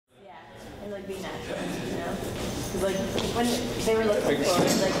be natural, you know? Because like when they were looking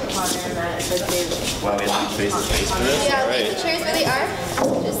forward, like Connor and that, like they. Wow, we have to face to face for this. Yeah, leave the chairs where they are.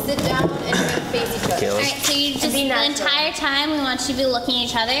 Just sit down and face each other. All right, so you just the entire time we want you to be looking at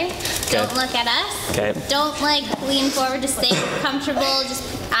each other. Don't look at us. Okay. Don't like lean forward. Just stay comfortable. Just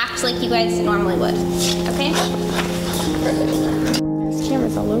act like you guys normally would. Okay. Perfect. There's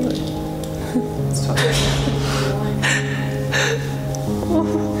cameras all over. It's tough.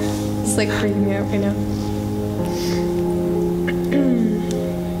 It's like freaking me out right now.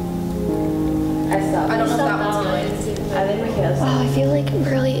 I don't know if that one's noise. I think we can. Oh, I feel like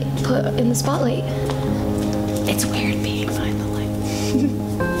really put in the spotlight. It's weird being behind the light.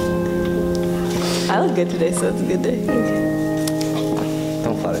 I look good today, so it's a good day.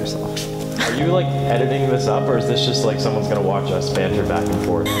 Don't flatter yourself. Are you like editing this up, or is this just like someone's gonna watch us banter back and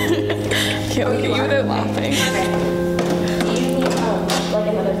forth? Can't look at you without laughing. Do you need like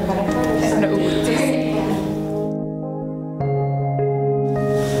another credit card or something? No.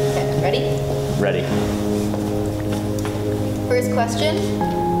 Okay, ready? Ready. First question,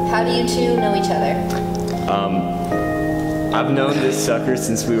 how do you two know each other? I've known this sucker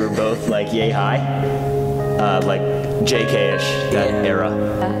since we were both like yay high, like JK-ish, that era.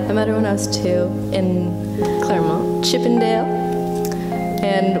 I met her when I was 2 in Claremont, Chippendale,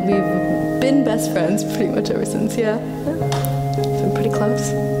 and we've been best friends pretty much ever since, yeah. Been pretty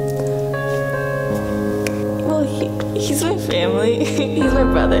close. Well, he's my family. He's my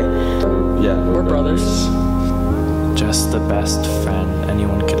brother. Yeah, we're brothers. Just the best friend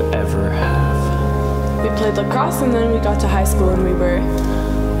anyone could ever have. We played lacrosse and then we got to high school and we were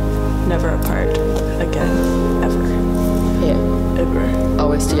never apart again, ever. Yeah. Ever.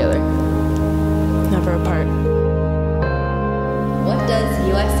 Always together. Never apart. What does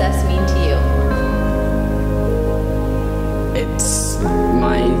USS mean to you? It's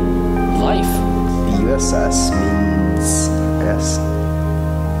my life. The USS means, I guess,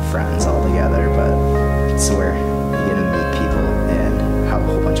 friends all together, but it's where you get to meet people and have a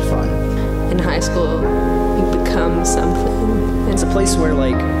whole bunch of fun. In high school, you become something. It's a place where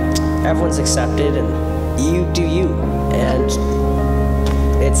like everyone's accepted and you do you, and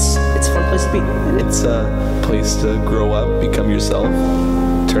it's a fun place to be. It's a place to grow up, become yourself,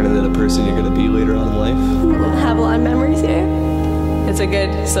 turn into the person you're going to be later on in life. Have a lot of memories here. It's a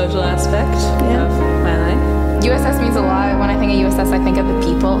good social aspect of my life. USS means a lot. When I think of USS, I think of the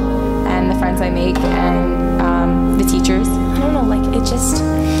people and the friends I make and the teachers. I don't know, like it's just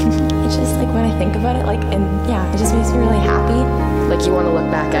like when I think about it, like, and yeah, it just makes me really happy. Like you want to look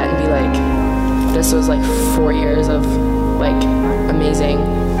back at and be like, this was like 4 years of like amazing,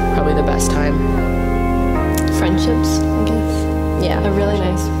 probably the best time. Friendships, I guess. Yeah, a really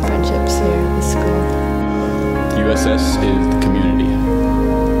nice friendships here at the school. USS is the community.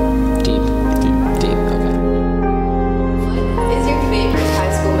 Deep. Okay. What is your favorite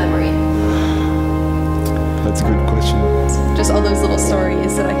high school memory? That's a good question. Just all those little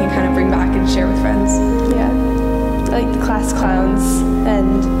stories that I can kind of bring back and share with friends. Yeah, I like the class clowns,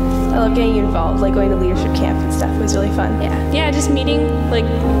 and I love getting involved, like going to leadership camp and stuff was really fun. Yeah, just meeting like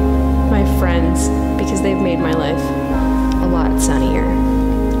my friends because they've made my life a lot sunnier.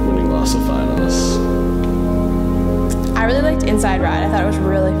 Winning lots of finals. I really liked Inside Ride. I thought it was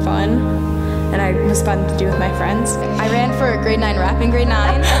really fun, and it was fun to do with my friends. I ran for grade 9 rap in grade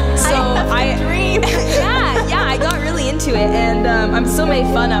 9, so I dream. yeah, I got really into it, and I'm still made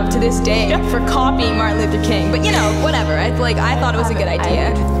fun of to this day for copying Martin Luther King. But you know, whatever. I thought it was a good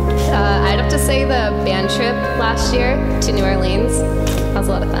idea. I'd have to say the band trip last year to New Orleans. That was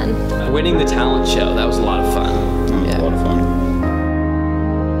a lot of fun. Winning the talent show, that was a lot of fun. Yeah. A lot of fun.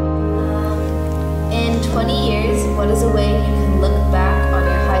 In 20 years, what is a way you can look back on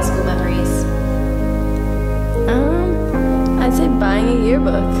your high school memories? I'd say buying a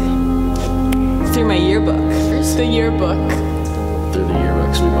yearbook. Through my yearbook. The yearbook. Through the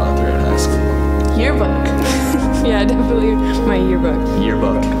yearbooks we bought throughout high school. Yearbook. Yeah, definitely my yearbook.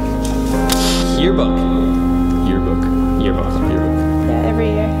 Yearbook. Yearbook. Yearbook. Yearbook. Yearbook. Yeah, every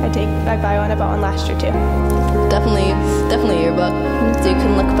year I buy one. I bought one last year too. Definitely yearbook. So you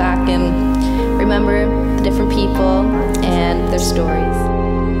can look back and remember the different people and their stories.